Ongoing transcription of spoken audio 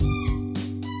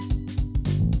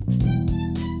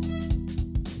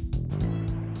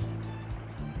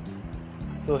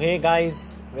So, hey guys,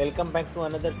 welcome back to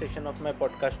another session of my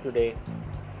podcast today.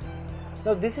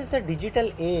 Now, this is the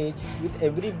digital age with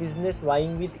every business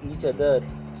vying with each other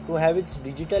to have its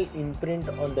digital imprint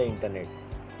on the internet.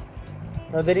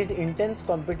 Now, there is intense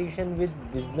competition with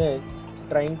business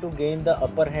trying to gain the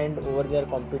upper hand over their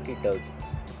competitors.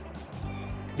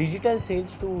 Digital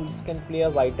sales tools can play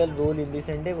a vital role in this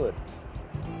endeavor.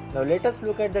 Now, let us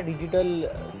look at the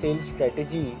digital sales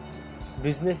strategy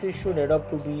businesses should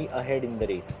adopt to be ahead in the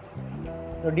race.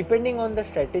 Now, depending on the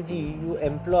strategy you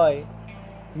employ,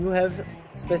 you have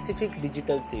specific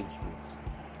digital sales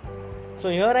tools. So,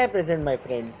 here I present, my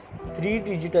friends, 3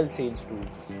 digital sales tools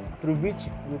through which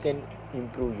you can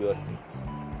improve your sales.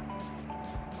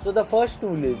 So, the first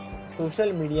tool is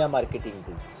social media marketing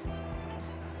tools.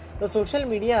 Now, social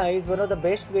media is one of the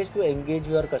best ways to engage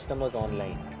your customers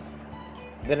online.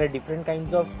 There are different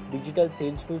kinds of digital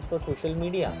sales tools for social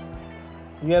media.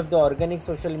 You have the organic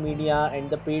social media and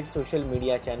the paid social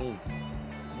media channels.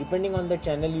 Depending on the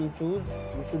channel you choose,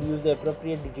 you should use the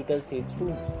appropriate digital sales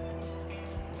tools.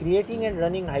 Creating and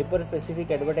running hyper-specific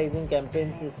advertising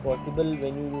campaigns is possible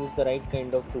when you use the right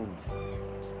kind of tools.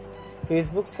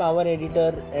 Facebook's Power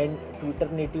Editor and Twitter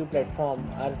native platform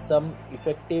are some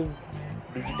effective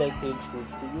digital sales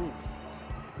tools to use.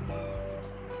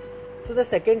 So the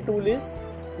second tool is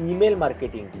email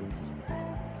marketing tools.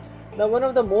 Now, one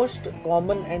of the most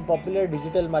common and popular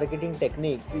digital marketing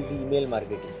techniques is email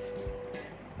marketing.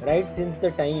 Right since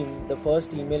the time the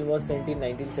first email was sent in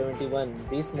 1971,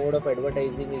 this mode of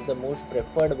advertising is the most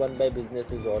preferred one by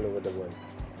businesses all over the world.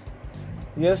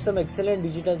 You have some excellent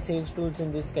digital sales tools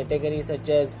in this category such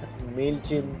as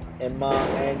MailChimp, Emma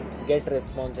and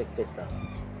GetResponse, etc.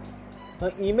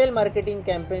 Now, email marketing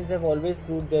campaigns have always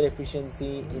proved their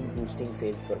efficiency in boosting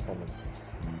sales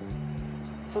performances.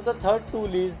 So the third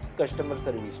tool is customer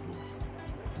service tools.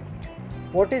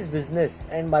 What is business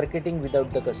and marketing without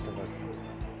the customer?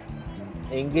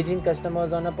 Engaging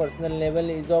customers on a personal level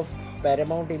is of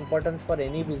paramount importance for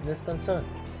any business concern.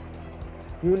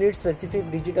 You need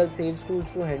specific digital sales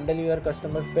tools to handle your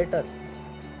customers better.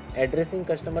 Addressing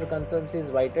customer concerns is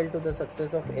vital to the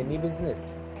success of any business.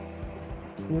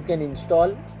 You can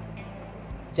install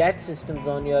chat systems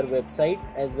on your website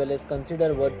as well as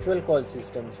consider virtual call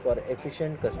systems for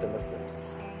efficient customer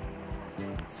service.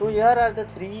 So here are the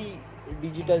 3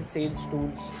 digital sales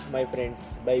tools, my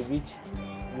friends, by which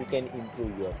you can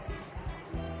improve your sales.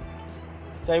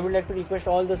 So I would like to request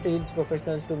all the sales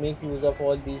professionals to make use of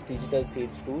all these digital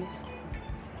sales tools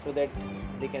so that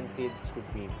they can sales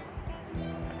could be improved.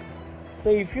 So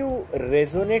if you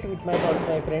resonate with my thoughts,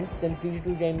 my friends, then please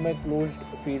do join my closed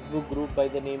Facebook group by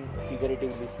the name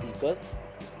Figuratively Speakers.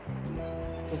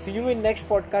 So see you in next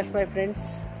podcast, my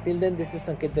friends. Till then, this is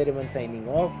Sanket Dariman signing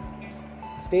off.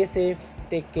 Stay safe,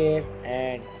 take care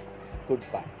and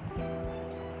goodbye.